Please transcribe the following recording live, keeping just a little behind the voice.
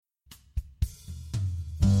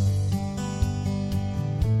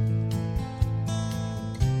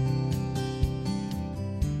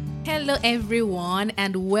Hello, everyone,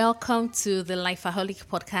 and welcome to the Lifeaholic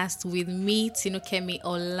podcast with me, Tinukemi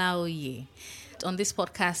Olaoye. On this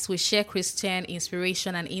podcast, we share Christian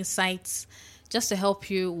inspiration and insights just to help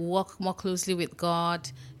you walk more closely with God,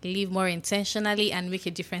 live more intentionally, and make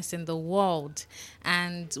a difference in the world.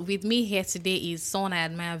 And with me here today is someone I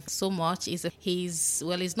admire so much. He's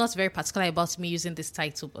not very particular about me using this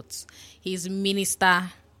title, but he's Minister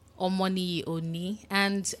Omoniyi.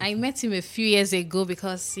 And I met him a few years ago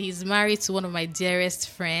because he's married to one of my dearest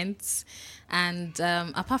friends. And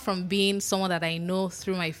apart from being someone that I know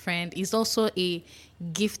through my friend, he's also a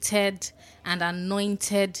gifted and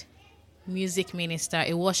anointed music minister,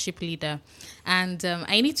 a worship leader. And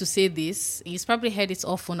I need to say this. He's probably heard it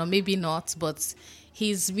often or maybe not, but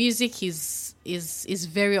his music is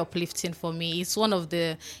very uplifting for me. It's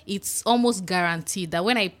almost guaranteed that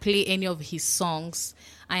when I play any of his songs,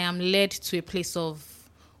 I am led to a place of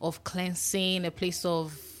cleansing, a place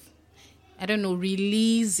of, I don't know,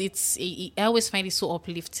 release. I always find it so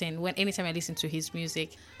uplifting anytime I listen to his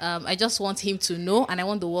music. I just want him to know, and I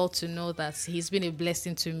want the world to know that he's been a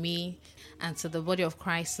blessing to me and to the body of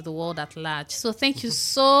Christ, to the world at large. So thank you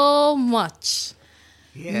so much,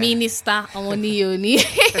 Minister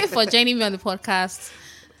Omoniyi, for joining me on the podcast.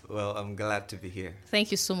 Well, I'm glad to be here.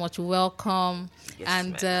 Thank you so much. Welcome. Yes,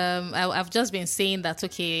 and I've just been saying that,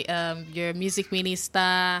 you're a music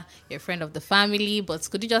minister, you're a friend of the family, but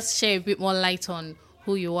could you just share a bit more light on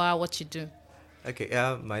who you are, what you do? Okay,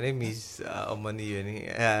 my name is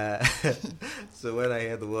Omoniyi. So when I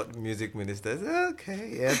hear the word music minister, I say,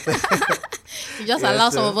 okay, yes. You just allow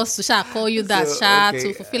some of us to call you that,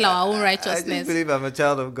 to fulfill our own righteousness. I just believe I'm a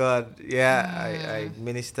child of God. I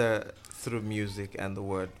minister through music and the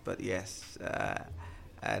word, but yes.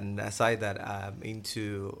 And aside that, I'm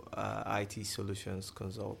into IT solutions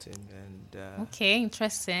consulting. And okay,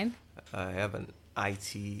 interesting. I have an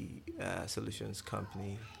IT solutions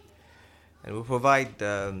company. And we provide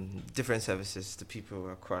different services to people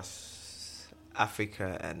across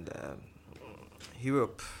Africa and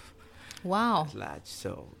Europe. Wow. At large.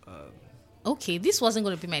 So, okay, this wasn't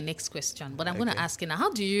going to be my next question, but I'm going to ask you now.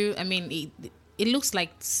 How do you, it looks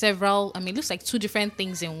like it looks like two different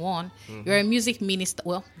things in one. Mm-hmm. You're a music minister.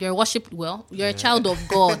 You're a child of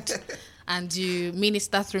God. And you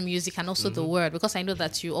minister through music and also the word, because I know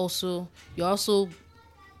that you're also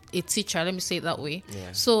a teacher, let me say it that way.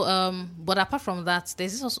 Yeah. So, but apart from that,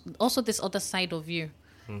 there's also this other side of you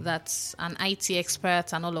that's an IT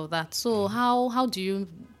expert and all of that. So how do you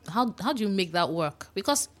make that work?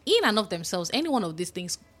 Because in and of themselves, any one of these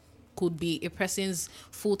things could be a person's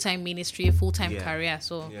full-time ministry, a full-time career.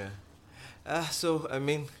 So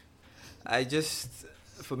I just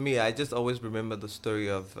always remember the story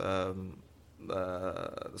of a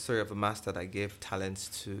master that gave talents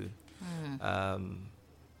to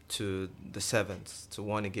the servants. To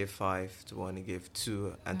one he gave 5, to one he gave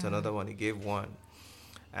 2, and to another one he gave 1.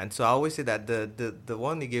 And so I always say that the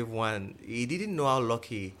one he gave 1, he didn't know how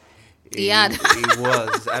lucky he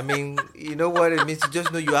was. You know what it means to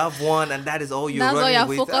just know you have 1 and that is all you're running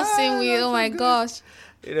with. That's all you're focusing with. Oh my gosh.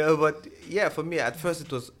 But yeah, for me at first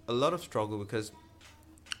it was a lot of struggle because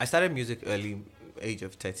I started music early, age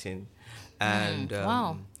of 13. And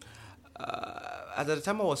wow. At the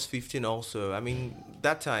time I was 15 also.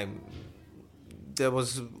 That time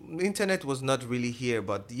internet was not really here,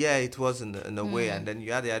 but it was in a way. And then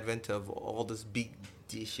you had the advent of all these big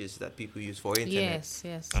dishes that people use for internet. Yes.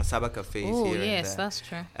 And cyber cafes here and there. Yes, that's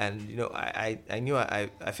true. And I knew I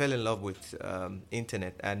fell in love with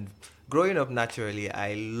internet. And growing up naturally,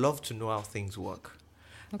 I love to know how things work.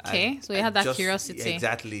 Okay, so you had that curiosity.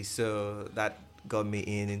 Exactly. So that got me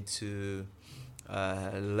into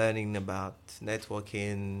learning about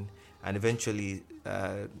networking and eventually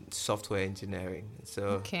software engineering.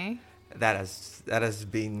 So that's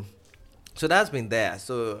been there.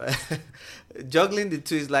 So juggling the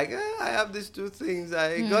two is like I have these two things.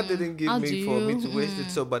 God didn't give me for me to waste it.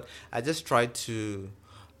 So, but I just tried to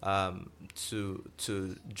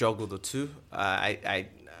juggle the two. I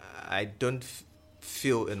don't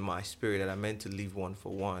feel in my spirit that I'm meant to leave one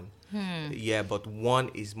for one. Yeah, but one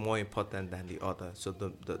is more important than the other. So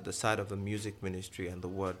the side of the music ministry and the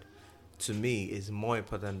word, to me, is more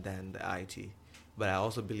important than the IT. But I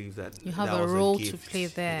also believe that you have that a was role gift. to play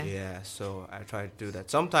there. Yeah, so I try to do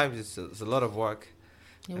that. Sometimes it's a lot of work.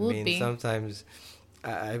 It would be. Sometimes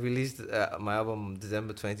I released my album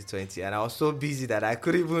December 2020, and I was so busy that I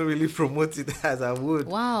couldn't even really promote it as I would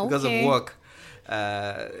because of work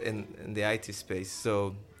in the IT space.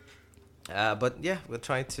 So But yeah, we're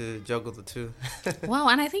trying to juggle the two. Wow,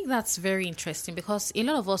 and I think that's very interesting because a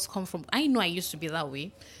lot of us come from. I know I used to be that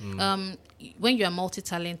way. When you are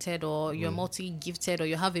multi-talented or you're multi-gifted or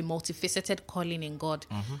you have a multifaceted calling in God,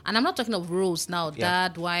 and I'm not talking of roles now,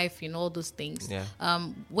 dad, wife, all those things. Yeah.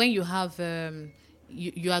 When you have.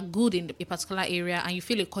 You are good in a particular area and you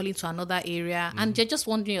feel a calling to another area and you're just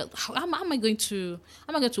wondering how am I going to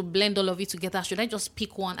blend all of it together? Should I just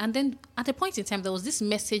pick one? And then at a point in time there was this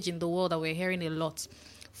message in the world that we're hearing a lot: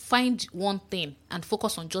 find one thing and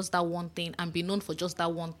focus on just that one thing and be known for just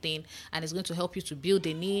that one thing, and it's going to help you to build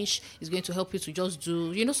a niche. It's going to help you to just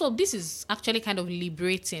do so this is actually kind of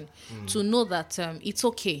liberating to know that it's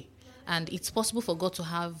okay and it's possible for God to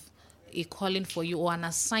have a calling for you or an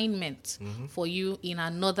assignment for you in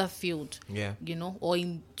another field, or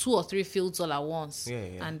in 2 or 3 fields all at once.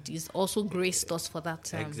 And He's also graced us for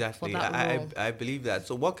that. Exactly. For that role. I believe that.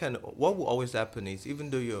 So what will always happen is, even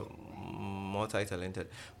though you're multi-talented,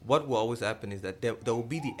 what will always happen is that there will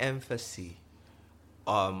be the emphasis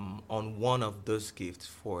on one of those gifts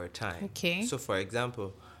for a time. Okay. So for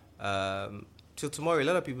example, till tomorrow, a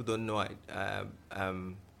lot of people don't know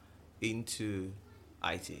I'm into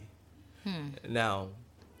IT. Now,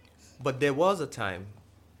 but there was a time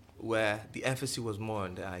where the emphasis was more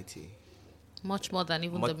on the IT. Much more than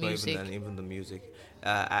even the music.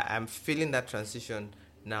 I'm feeling that transition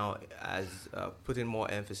now as putting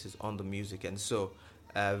more emphasis on the music. And so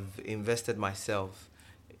I've invested myself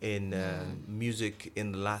in music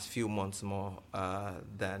in the last few months more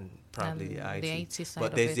than probably the IT side.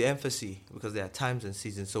 But there's the emphasis because there are times and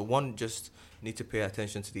seasons. So one just need to pay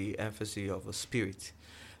attention to the emphasis of a spirit.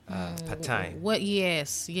 Per time. Well, yes.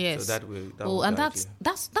 So that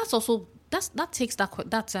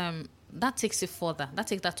takes it further. That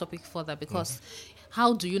takes that topic further because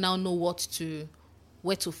how do you now know where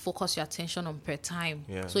to focus your attention on per time?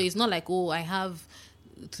 Yeah. So it's not like I have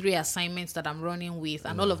 3 assignments that I'm running with,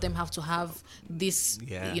 and all of them have to have this,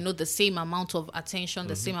 the same amount of attention,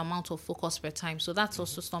 the same amount of focus per time. So that's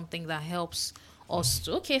also something that helps us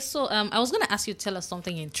too. Okay, so I was going to ask you to tell us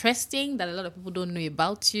something interesting that a lot of people don't know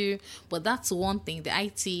about you, but that's one thing, the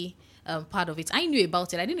IT part of it. I knew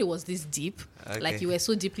about it. I didn't know it was this deep. Okay. Like you were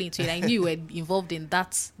so deeply into it. I knew you were involved in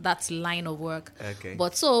that line of work. Okay.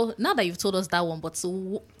 But so now that you've told us that one, but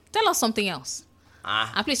so tell us something else.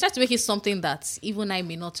 And please try to make it something that even I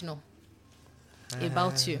may not know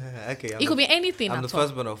about you. Okay. It could be anything. I'm the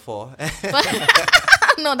firstborn of 4.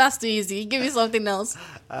 No, that's too easy. Give me something else.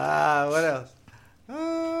 What else?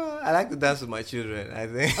 I like to dance with my children, I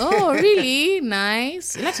think. Oh, really?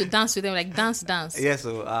 Nice. You like to dance with them, like dance? Yeah,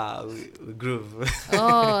 so we groove.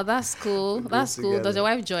 Oh, that's cool. That's cool. Together. Does your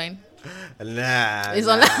wife join? Nah. It's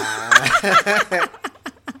online.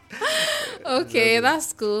 Okay,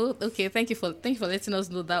 that's cool. Okay, thank you for letting us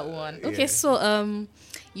know that one. Okay, so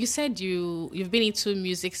you said you've been into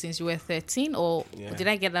music since you were 13, or did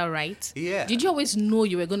I get that right? Yeah. Did you always know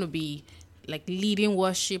you were going to be like leading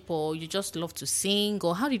worship, or you just love to sing,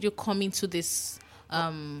 or how did you come into this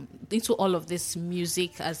into all of this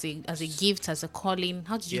music as a gift, as a calling?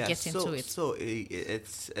 How did you get into it? So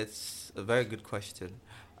it's a very good question.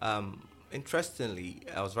 Interestingly,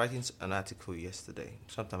 I was writing an article yesterday.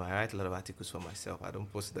 Sometimes I write a lot of articles for myself. I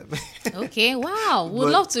don't post them. Okay, wow. Would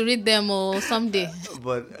love to read them someday.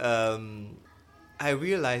 But I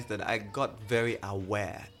realized that I got very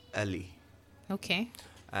aware early. Okay.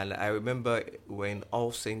 And I remember when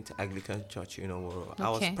All Saint Anglican Church, I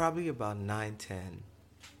was probably about 9, 10.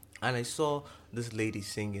 And I saw this lady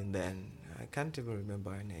singing then. I can't even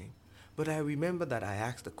remember her name. But I remember that I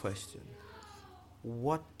asked the question,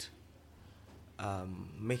 what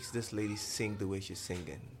makes this lady sing the way she's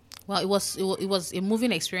singing? Well, it was a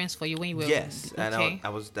moving experience for you when you were... Yes, and I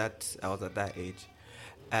was at that age.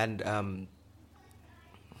 And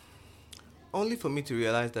only for me to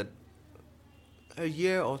realize that a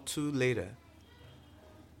year or 2 later,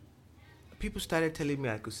 people started telling me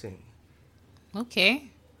I could sing.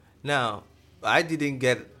 Okay. Now, I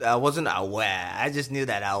wasn't aware. I just knew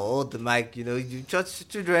that I would hold the mic, you church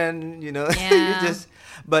children, Yeah.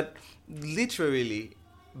 But literally,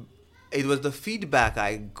 it was the feedback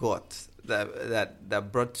I got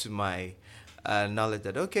that brought to my knowledge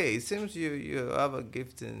that, okay, it seems you have a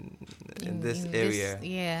gift in this area.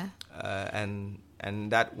 Yeah.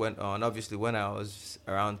 And that went on. Obviously, when I was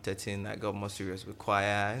around 13, I got more serious with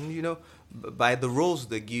choir. And, by the roles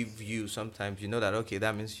they give you, sometimes you know that, okay,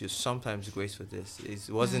 that means you're sometimes graced for this. It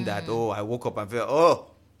wasn't that, I woke up and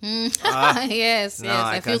felt, yes,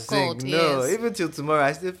 I feel cold. No, yes. Even till tomorrow,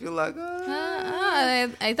 I still feel like,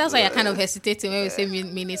 that's why I kind of hesitating when we say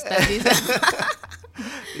minister.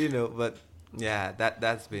 but yeah,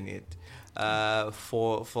 that's been it.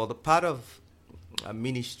 For the part of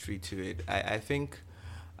ministry to it, I think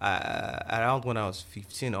around when I was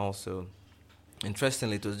 15 also,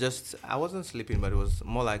 interestingly, it was just, I wasn't sleeping, but it was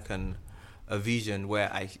more like a vision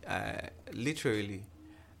where I literally,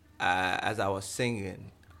 as I was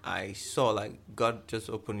singing, I saw like God just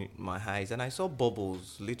opened my eyes and I saw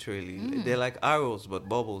bubbles, literally. They're like arrows, but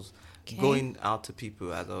bubbles going out to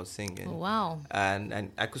people as I was singing. Oh, wow.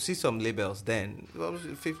 And I could see some labels then. I was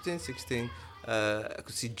 15, 16. I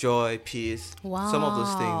could see joy, peace, some of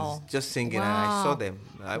those things, just singing, and I saw them.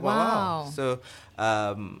 Wow. So,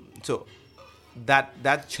 so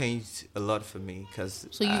that changed a lot for me because.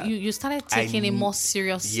 So you started taking it more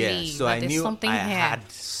seriously. Yeah. So I knew something I here.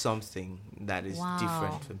 had something that is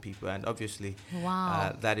different from people, and obviously,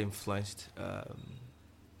 that influenced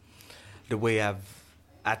the way I've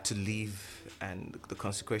had to live and the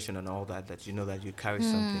consecration and all that. That you know that you carry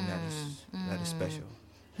something that is special.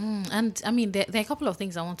 And I mean, there are a couple of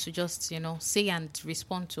things I want to just, say and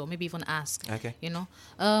respond to, or maybe even ask. Okay.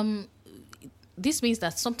 This means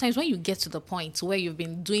that sometimes when you get to the point where you've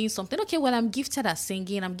been doing something, okay, well, I'm gifted at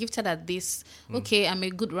singing, I'm gifted at this, okay, I'm a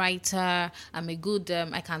good writer, I'm a good,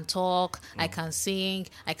 I can talk, I can sing,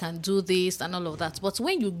 I can do this and all of that. But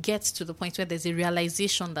when you get to the point where there's a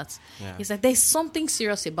realization that it's like there's something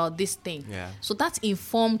serious about this thing. Yeah. So that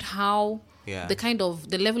informed how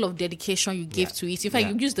the level of dedication you give to it. In fact,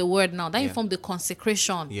 you use the word now. That informed the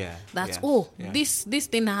consecration. This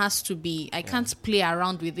thing has to be. I can't play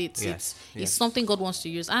around with it. It's something God wants to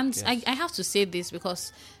use. And I have to say this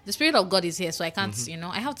because the Spirit of God is here, so I can't.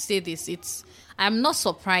 I have to say this. I'm not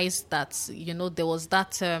surprised that there was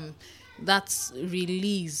that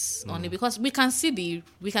release on it, because we can see the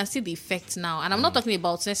effect now, and I'm not talking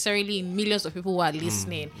about necessarily in millions of people who are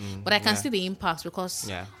listening, but I can see the impact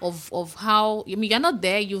because of how you're not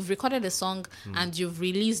there. You've recorded a song and you've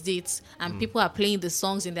released it, and people are playing the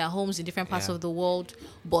songs in their homes in different parts of the world,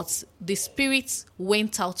 but the Spirit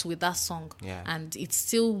went out with that song, and it's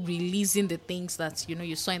still releasing the things that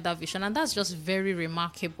you saw in that vision, and that's just very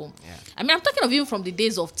remarkable. I mean, I'm talking of even from the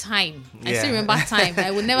days of Time. I still remember Time.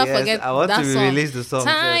 I will never forget. I want that to song. Release the song.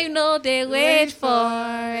 Time, no, they wait for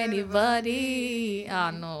anybody. Oh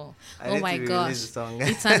no! Oh my gosh!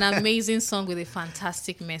 It's an amazing song with a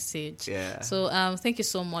fantastic message. Yeah. So thank you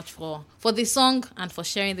so much for the song and for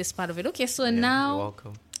sharing this part of it. Okay, so now you're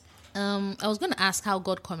welcome. I was going to ask how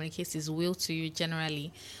God communicates His will to you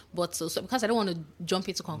generally, but so because I don't want to jump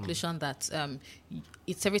into conclusion that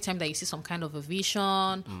it's every time that you see some kind of a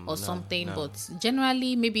vision or something. No. But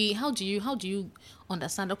generally, maybe how do you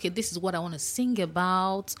understand? Okay, this is what I want to sing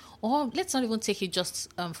about, or let's not even take it just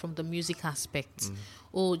from the music aspect,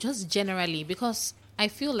 or just generally, because I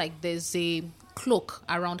feel like there's a cloak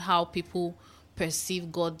around how people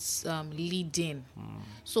perceive God's leading.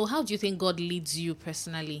 So how do you think God leads you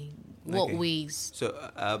personally? What ways? So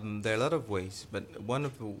there are a lot of ways, but one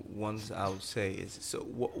of the ones I would say is, so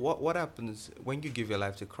what happens when you give your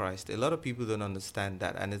life to Christ? A lot of people don't understand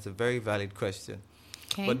that, and it's a very valid question.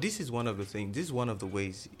 Okay. But this is one of the things, this is one of the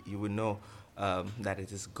ways you will know that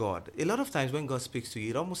it is God. A lot of times when God speaks to you,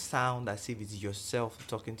 it almost sounds as if it's yourself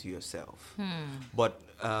talking to yourself. But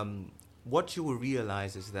what you will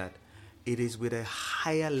realize is that it is with a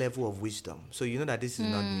higher level of wisdom. So you know that this is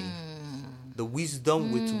not me. The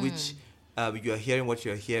wisdom with which you are hearing what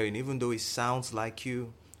you are hearing, even though it sounds like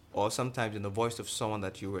you, or sometimes in the voice of someone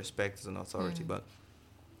that you respect as an authority. But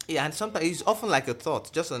and sometimes it's often like a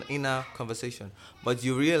thought, just an inner conversation. But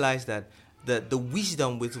you realize that the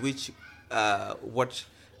wisdom with which what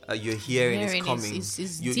you're hearing is coming.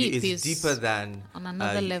 Is deep. It's deeper than on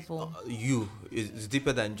another level. It's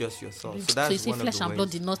deeper than just your thoughts. So that's one flesh and blood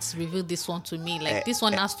did not reveal this one to me. Like this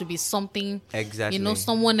one has to be something. Exactly.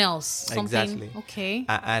 Someone else. Something, exactly. Okay.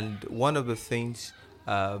 And one of the things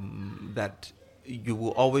that you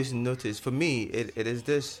will always notice, for me, it is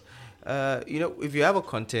this. If you have a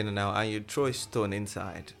container now and you throw a stone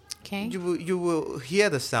inside, you will hear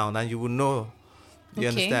the sound and you will know. You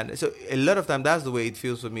understand? So a lot of time, that's the way it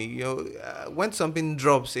feels for me. When something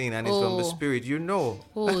drops in and it's from the Spirit,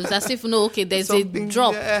 it's as if there's a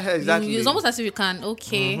drop. Yeah, exactly. It's almost as if you can.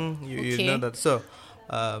 You know that. So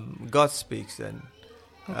God speaks, and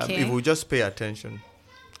if we just pay attention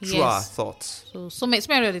to our thoughts. So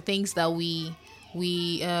many of the things that we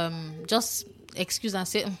just excuse and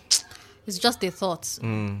say. It's just the thoughts.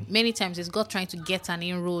 Many times it's God trying to get an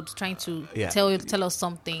inroad, trying to tell us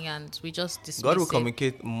something, and we just dismiss God will it.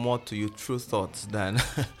 communicate more to you through thoughts than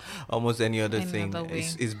almost any other thing.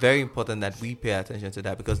 It's very important that we pay attention to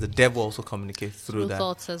that, because the devil also communicates through that.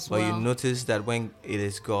 Thoughts as well. But you notice that when it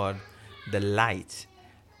is God, the light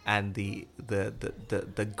and the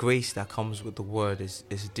grace that comes with the word is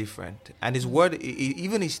different. And his word,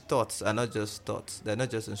 even his thoughts are not just thoughts; they're not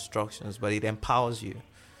just instructions, but it empowers you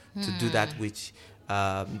to do that which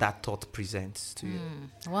that thought presents to you.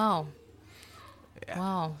 Wow. Yeah.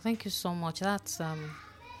 Wow, thank you so much. That's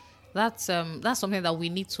something that we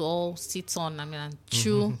need to all sit on, and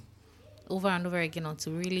chew over and over again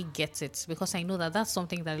until we really get it, because I know that that's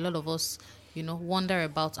something that a lot of us, wonder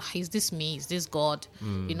about. Is this me? Is this God?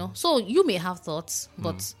 So you may have thoughts,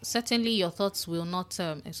 but certainly your thoughts will not.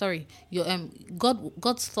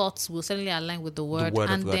 God's thoughts will certainly align with the word,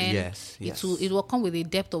 and then yes. it will come with a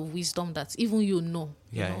depth of wisdom that even you know.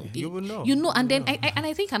 You will know. And then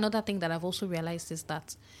I think another thing that I've also realized is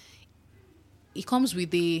that it comes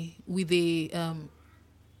with it's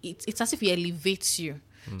as if it elevates you.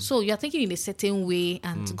 So you're thinking in a certain way,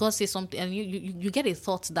 and God says something, and you get a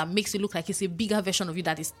thought that makes it look like it's a bigger version of you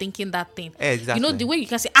that is thinking that thing. Exactly. The way you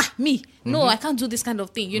can say, me, no, I can't do this kind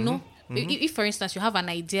of thing, If, for instance, you have an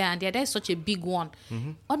idea and the idea is such a big one,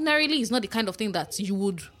 ordinarily it's not the kind of thing that you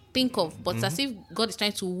would think of, but as if God is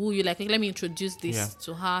trying to woo you, like, let me introduce this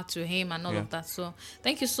to her, to him, and all of that. So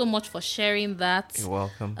thank you so much for sharing that. You're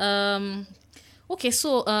welcome. Okay,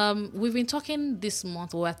 so we've been talking this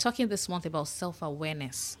month, we're talking this month about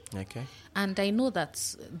self-awareness. Okay. And I know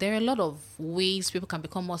that there are a lot of ways people can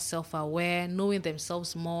become more self-aware, knowing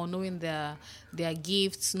themselves more, knowing their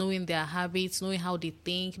gifts, knowing their habits, knowing how they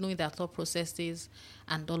think, knowing their thought processes,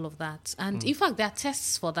 and all of that. And in fact, there are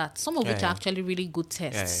tests for that, some of which are actually really good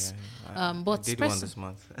tests. But I did one this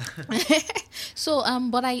month. So,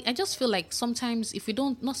 but I just feel like sometimes if we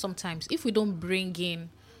don't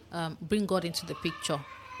bring God into the picture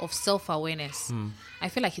of self-awareness, I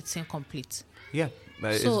feel like it's incomplete. Yeah,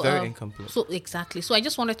 but it's very incomplete. So exactly. So I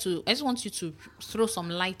just want you to throw some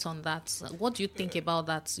light on that. What do you think about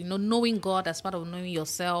that? Knowing God as part of knowing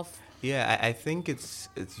yourself. Yeah, I think it's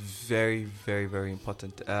very, very, very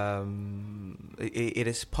important. It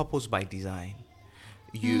is purpose by design.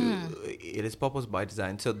 It is purpose by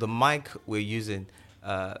design. So the mic we're using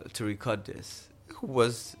to record this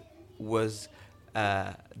was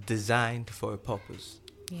designed for a purpose.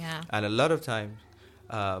 Yeah. And a lot of times,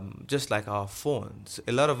 just like our phones,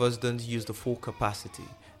 a lot of us don't use the full capacity.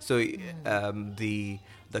 So the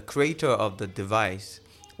creator of the device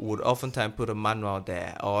would oftentimes put a manual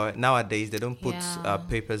there, or nowadays they don't put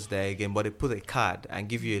papers there again, but they put a card and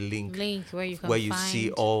give you a link where you can where you see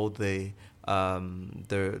all the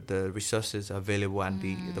resources available and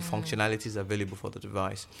the functionalities available for the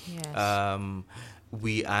device. Yes.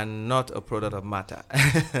 We are not a product of matter.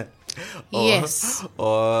 Yes.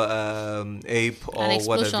 Or ape or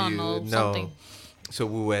whatever you or know. Something. So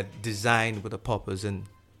we were designed with a purpose, and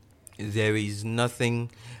there is nothing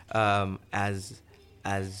as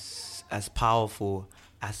powerful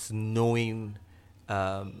as knowing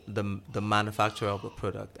the manufacturer of the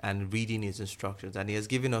product and reading his instructions. And he has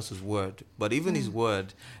given us his word, but even his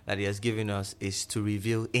word that he has given us is to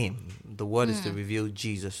reveal him. The word is to reveal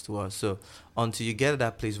Jesus to us. So until you get to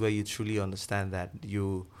that place where you truly understand that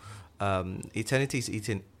eternity is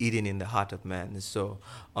eaten in the heart of man. And so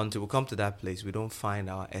until we come to that place, we don't find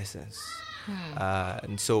our essence.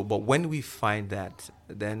 But when we find that,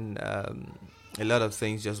 then a lot of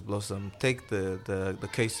things just blossom. Take the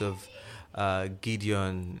case of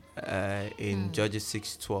Gideon in Judges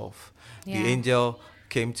 6:12. The angel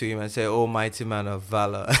came to him and said, "Oh, mighty man of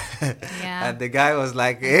valor." And the guy was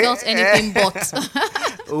like, Not anything but.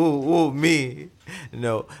 oh, me.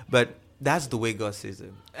 No, but that's the way God sees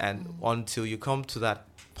it. And until you come to that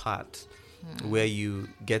part where you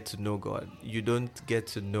get to know God, you don't get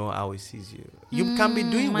to know how he sees you. You can be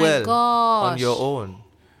doing well on your own.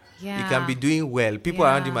 Yeah. You can be doing well. People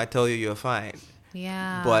around you might tell you you're fine.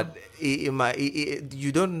 Yeah. But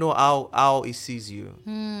you don't know how he sees you.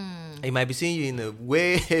 He might be seeing you in a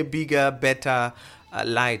way bigger, better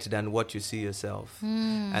light than what you see yourself.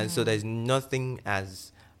 And so there's nothing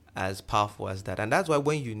as powerful as that. And that's why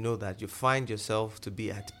when you know that, you find yourself to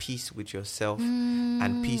be at peace with yourself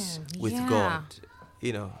and peace with God.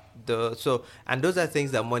 And those are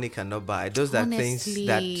things that money cannot buy. Those are things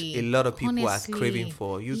that a lot of people are craving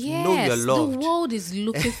for. You know you're loved. The world is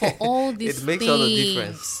looking for all these things. It makes all the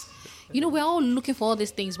difference. We're all looking for all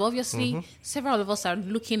these things, but obviously several of us are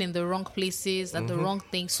looking in the wrong places at the wrong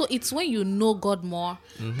things. So it's when you know God more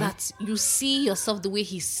that you see yourself the way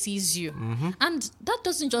he sees you. And that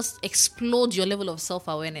doesn't just explode your level of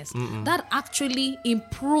self-awareness. That actually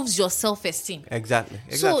improves your self-esteem. Exactly.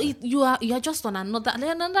 So you are just on another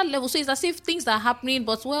level. So it's as if things are happening,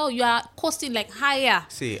 but you are costing like higher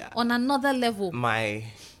on another level.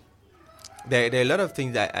 there are a lot of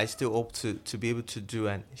things that I still hope to be able to do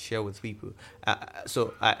and share with people.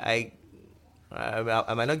 So I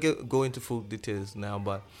might not go into full details now,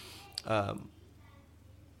 but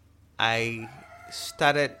I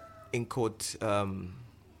started, in quote,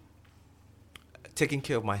 taking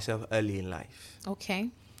care of myself early in life. Okay.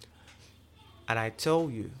 And I tell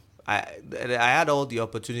you, I had all the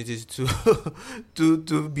opportunities to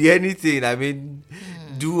to be anything. I mean,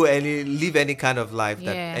 live any kind of life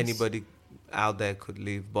that anybody out there could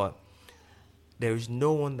live. But there is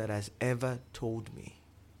no one that has ever told me,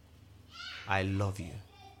 I love you,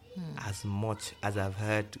 as much as I've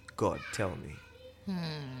heard God tell me.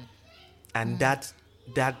 And that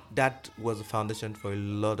was the foundation for a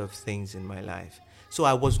lot of things in my life. So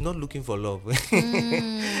I was not looking for love.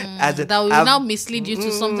 That will now mislead you to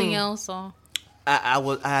something else, or I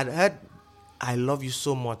had heard, I love you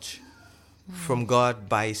so much from God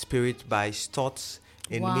by His Spirit, by His thoughts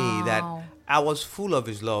in me, that I was full of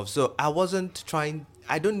His love. So I wasn't trying.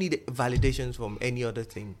 I don't need validations from any other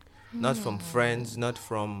thing, not from friends, not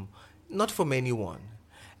from anyone.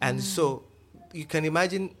 And so you can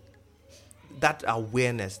imagine that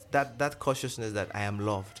awareness, that consciousness that I am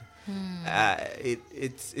loved.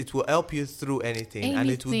 It will help you through anything, and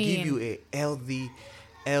it will give you a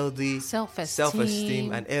healthy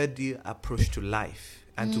self-esteem and healthy approach to life,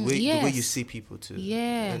 and the way you see people too.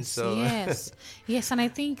 Yes, and so yes. And I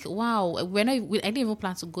think, wow, I didn't even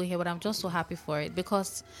plan to go here, but I'm just so happy for it,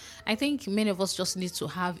 because I think many of us just need to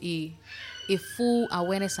have a full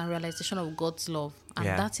awareness and realization of God's love, and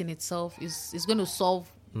that in itself is going to solve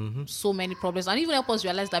so many problems, and even help us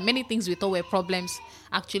realize that many things we thought were problems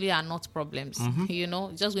actually are not problems.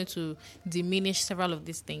 It's just going to diminish several of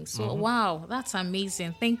these things. So wow, that's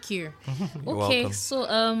amazing. Thank you. Okay, welcome.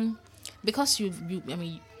 So because you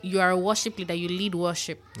are a worship leader, you lead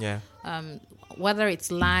worship. Whether it's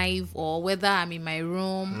live or whether I'm in my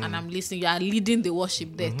room and I'm listening, you are leading the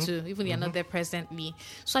worship there too, even you're not there presently.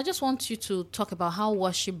 So I just want you to talk about how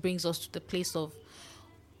worship brings us to the place of,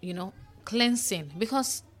 cleansing,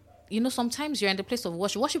 because sometimes you're in the place of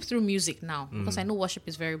worship through music now, because I know worship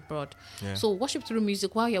is very broad. So worship through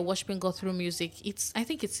music, while you're worshiping God through music, I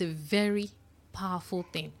think it's a very powerful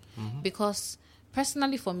thing, because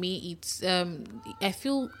personally for me, it's I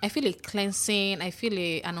feel a cleansing, I feel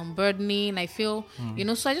an unburdening, I feel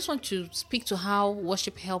so I just want to speak to how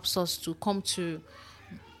worship helps us to come to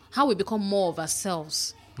how we become more of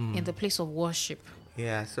ourselves in the place of worship.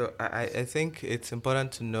 Yeah, so I think it's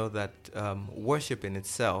important to know that worship in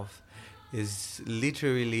itself is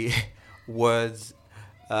literally words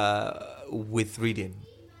with rhythm.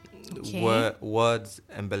 Words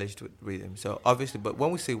embellished with rhythm. So obviously, but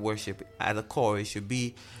when we say worship, at the core, it should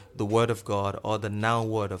be the word of God, or the now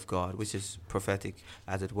word of God, which is prophetic,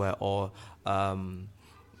 as it were, or a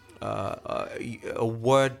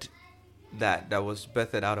word that was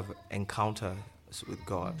birthed out of encounters with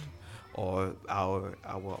God. Or our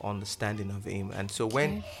understanding of Him. And so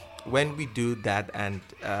when we do that and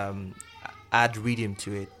add rhythm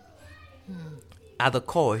to it, at the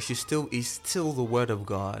core is still the word of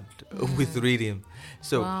God with rhythm.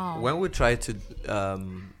 So when we try to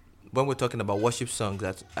when we're talking about worship songs,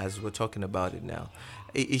 as we're talking about it now,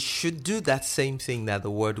 it should do that same thing that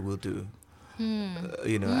the word will do.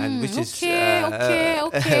 And which is which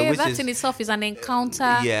that in itself is an encounter.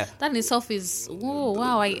 That in itself is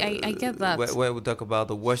I get that. Where we talk about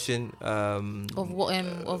the washing of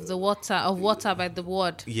the water by the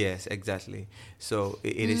word. Yes, exactly. So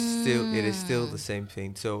it is still the same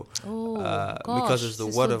thing. So because it's the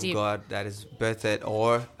word of God that is birthed,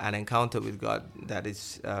 or an encounter with God that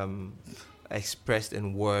is expressed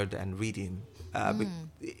in word and reading,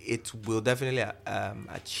 it will definitely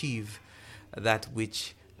achieve that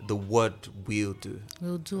which the word will do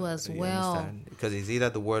as well. Understand? Because it's either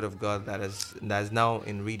the word of God that is now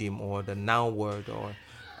in reading, or the now word, or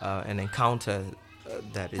an encounter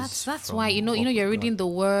that is. That's why you're reading the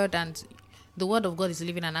word, and the word of God is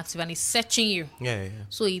living and active, and it's searching you.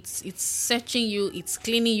 So it's searching you, it's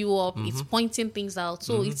cleaning you up, it's pointing things out.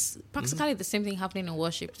 So it's practically the same thing happening in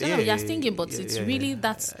worship. You're singing, but it's really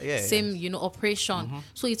that same operation.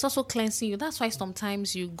 So it's also cleansing you. That's why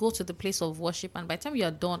sometimes you go to the place of worship, and by the time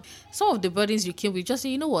you're done, some of the burdens you came with, just say,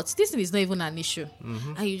 you know what, this thing is not even an issue,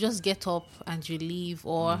 and you just get up and you leave,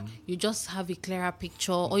 or you just have a clearer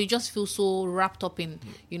picture, or you just feel so wrapped up in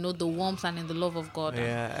the warmth and in the love of God.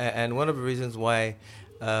 And one of the reasons why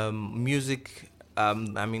music,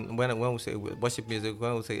 when we say worship music,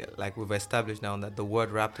 when we say, like we've established now, that the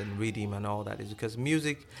word wrapped in rhythm and all that, is because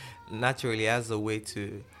music naturally has a way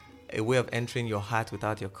of entering your heart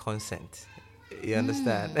without your consent. You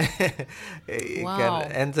understand? It Wow.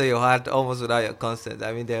 can enter your heart almost without your consent.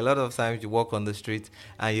 I mean, there are a lot of times you walk on the street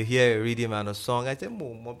and you hear a rhythm and a song. I say,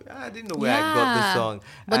 Mom, I didn't know where I got this song.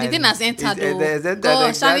 But the thing has entered, though. Gosh,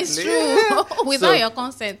 exactly. And it's true. Without your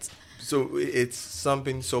consent. So it's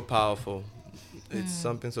something so powerful. It's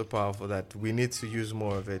something so powerful that we need to use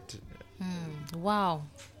more of it. Wow.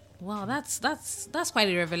 That's quite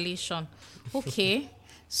a revelation. Okay.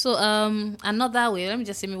 So another way, let me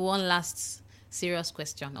just say one last serious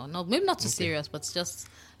question, or no, maybe not too serious, but just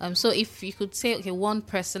so if you could say one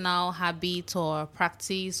personal habit or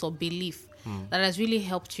practice or belief that has really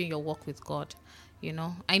helped you in your walk with God.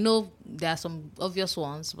 I know there are some obvious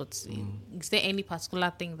ones, but is there any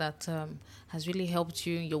particular thing that has really helped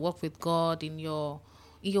you in your work with God, in your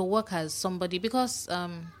work as somebody? Because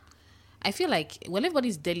I feel like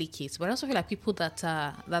everybody's delicate, but I also feel like people that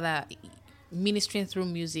are ministering through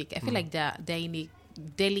music, I feel like they're in a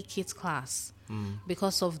delicate class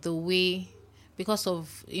because of the way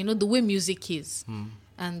music is,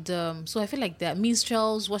 and so I feel like they're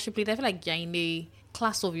minstrels, worship leaders. I feel like you're in a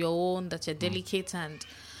class of your own, that you're delicate,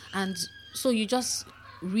 and so you just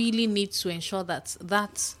really need to ensure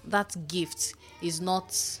that gift is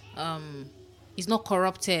not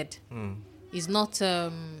corrupted, is not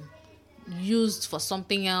used for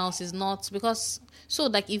something else, is not, because so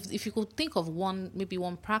like if you could think of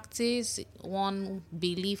one practice, one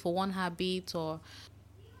belief or one habit or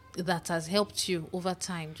that has helped you over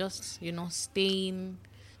time, just staying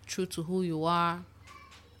true to who you are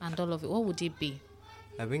and all of it, what would it be?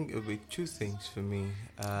 I think it would be two things for me.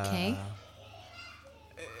 Okay.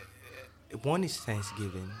 One is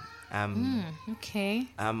Thanksgiving. Okay.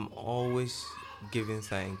 I'm always giving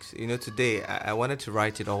thanks. Today I wanted to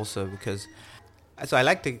write it also because, so I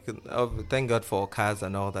like thank God for cars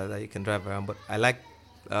and all that you can drive around, but I like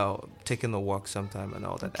taking the walk sometime and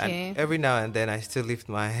all that. Okay. And every now and then I still lift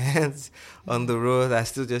my hands on the road. I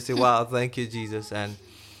still just say, wow, thank you, Jesus. And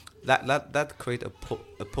that create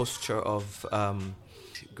a posture of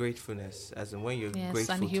gratefulness, as in when you're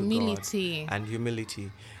grateful and humility. to God. And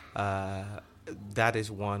humility. That is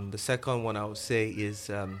one. The second one I would say is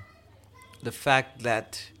the fact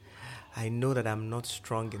that I know that I'm not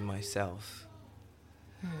strong in myself.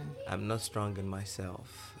 I'm not strong in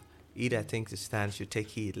myself. He that thinks it stands should take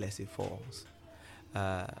heed lest it falls.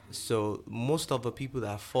 So most of the people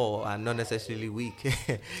that fall are not necessarily weak. It's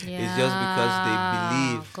just because they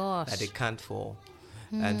believe that they can't fall.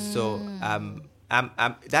 And so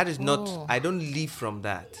that is not, I don't live from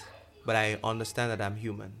that, but I understand that I'm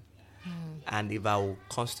human. And if I will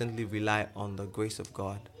constantly rely on the grace of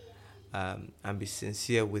God and be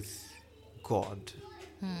sincere with God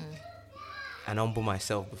and humble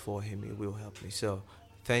myself before Him, it will help me. So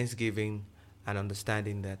thanksgiving and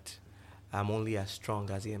understanding that I'm only as strong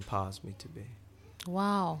as He empowers me to be.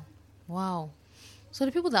 Wow. So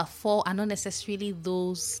the people that fall are not necessarily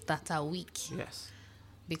those that are weak. Yes.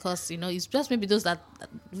 Because, it's just maybe those that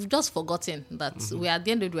we've just forgotten that we are, at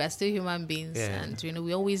the end of the day, we are still human beings. Yeah. And,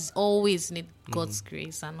 we always need God's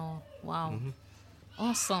grace and all. Wow.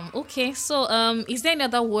 Awesome. Okay. So is there any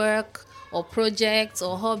other work or project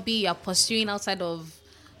or hobby you're pursuing outside of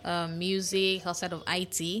music, outside of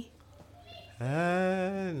IT?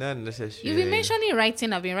 Not necessarily. You've been mentioning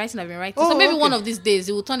writing. I've been writing. So maybe one of these days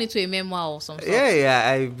it will turn into a memoir or something. Yeah.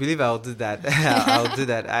 I believe I'll do that. I'll do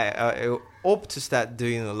that. I hope to start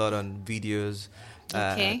doing a lot on videos,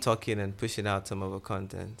 talking and pushing out some of our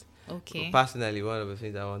content. Okay. But personally, one of the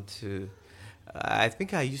things I want to, I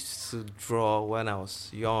think I used to draw when I was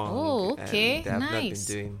young. Oh, okay. And I've not been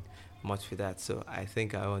doing much for that. So I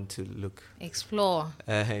think I want to explore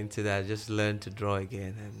into that. Just learn to draw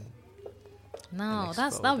again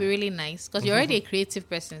that would be really nice because you're already a creative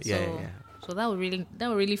person. So that would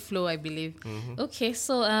really flow, I believe. Okay,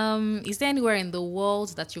 so is there anywhere in the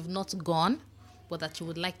world that you've not gone, but that you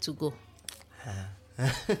would like to go?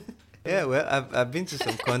 Yeah, well, I've been to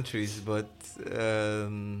some countries, but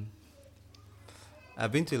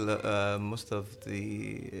I've been to most of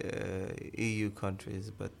the EU countries,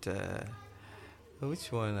 but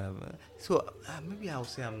which one? Maybe I'll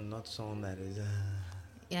say I'm not someone that is.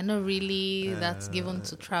 You're not really that's given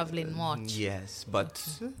to traveling much. Yes, but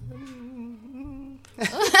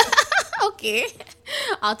okay,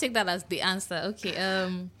 I'll take that as the answer. Okay,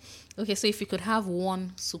 okay. So if you could have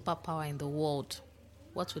one superpower in the world,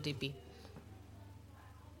 what would it be?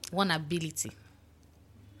 One ability.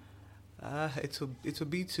 It will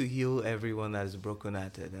be to heal everyone that is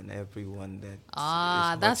brokenhearted and everyone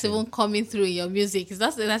that that's even coming through in your music.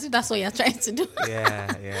 That's what you're trying to do.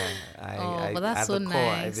 Yeah. But that's at so the core,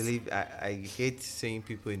 nice. I believe I hate seeing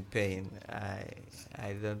people in pain.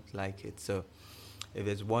 I don't like it. So if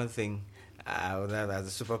there's one thing I would have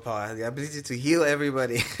as a superpower, the ability to heal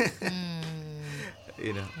everybody.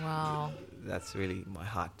 Wow. That's really my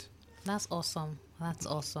heart. That's awesome.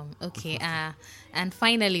 Okay. And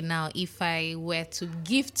finally now, if I were to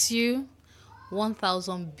gift you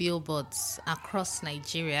 1,000 billboards across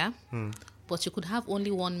Nigeria, but you could have only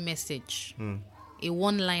one message, a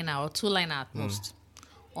one-liner or two-liner at most,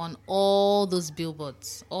 on all those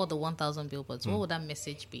billboards, all the 1,000 billboards, what would that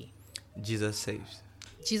message be? Jesus saves.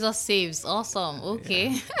 Jesus saves. Awesome. Okay.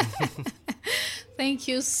 Yeah. Thank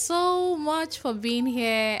you so much for being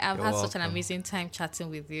here. I've had such an amazing time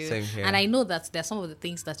chatting with you. Same here. And I know that there are some of the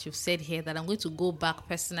things that you've said here that I'm going to go back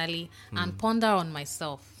personally and ponder on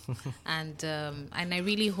myself. and I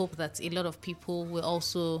really hope that a lot of people will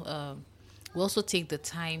also take the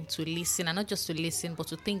time to listen, and not just to listen, but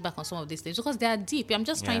to think back on some of these things, because they are deep. I'm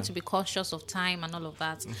just trying to be cautious of time and all of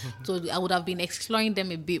that. So I would have been exploring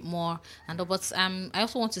them a bit more. But I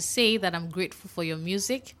also want to say that I'm grateful for your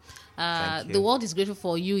music. The world is grateful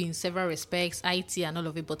for you in several respects, IT and all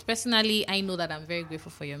of it. But personally, I know that I'm very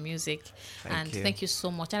grateful for your music. Thank you so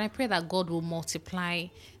much. And I pray that God will multiply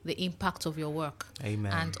the impact of your work.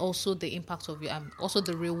 Amen. And also the impact of your, also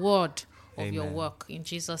the reward of your work, in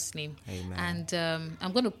Jesus' name. Amen. And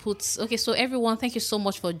I'm going to put, so everyone, thank you so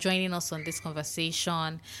much for joining us on this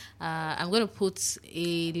conversation. I'm going to put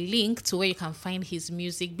a link to where you can find his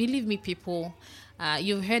music. Believe me, people,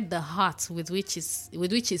 you've heard the heart with which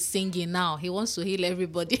he's singing now. He wants to heal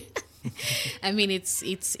everybody. I mean,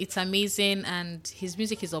 it's amazing, and his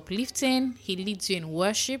music is uplifting. He leads you in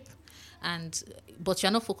worship, but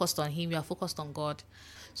you're not focused on him, you are focused on God.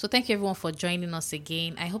 So thank you everyone for joining us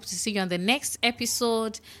again. I hope to see you on the next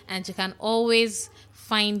episode, and you can always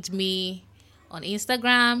find me on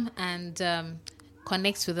Instagram and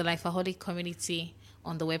connect with the Lifeaholic community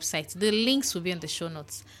on the website. The links will be in the show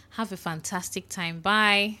notes. Have a fantastic time.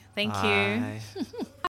 Bye. Thank you.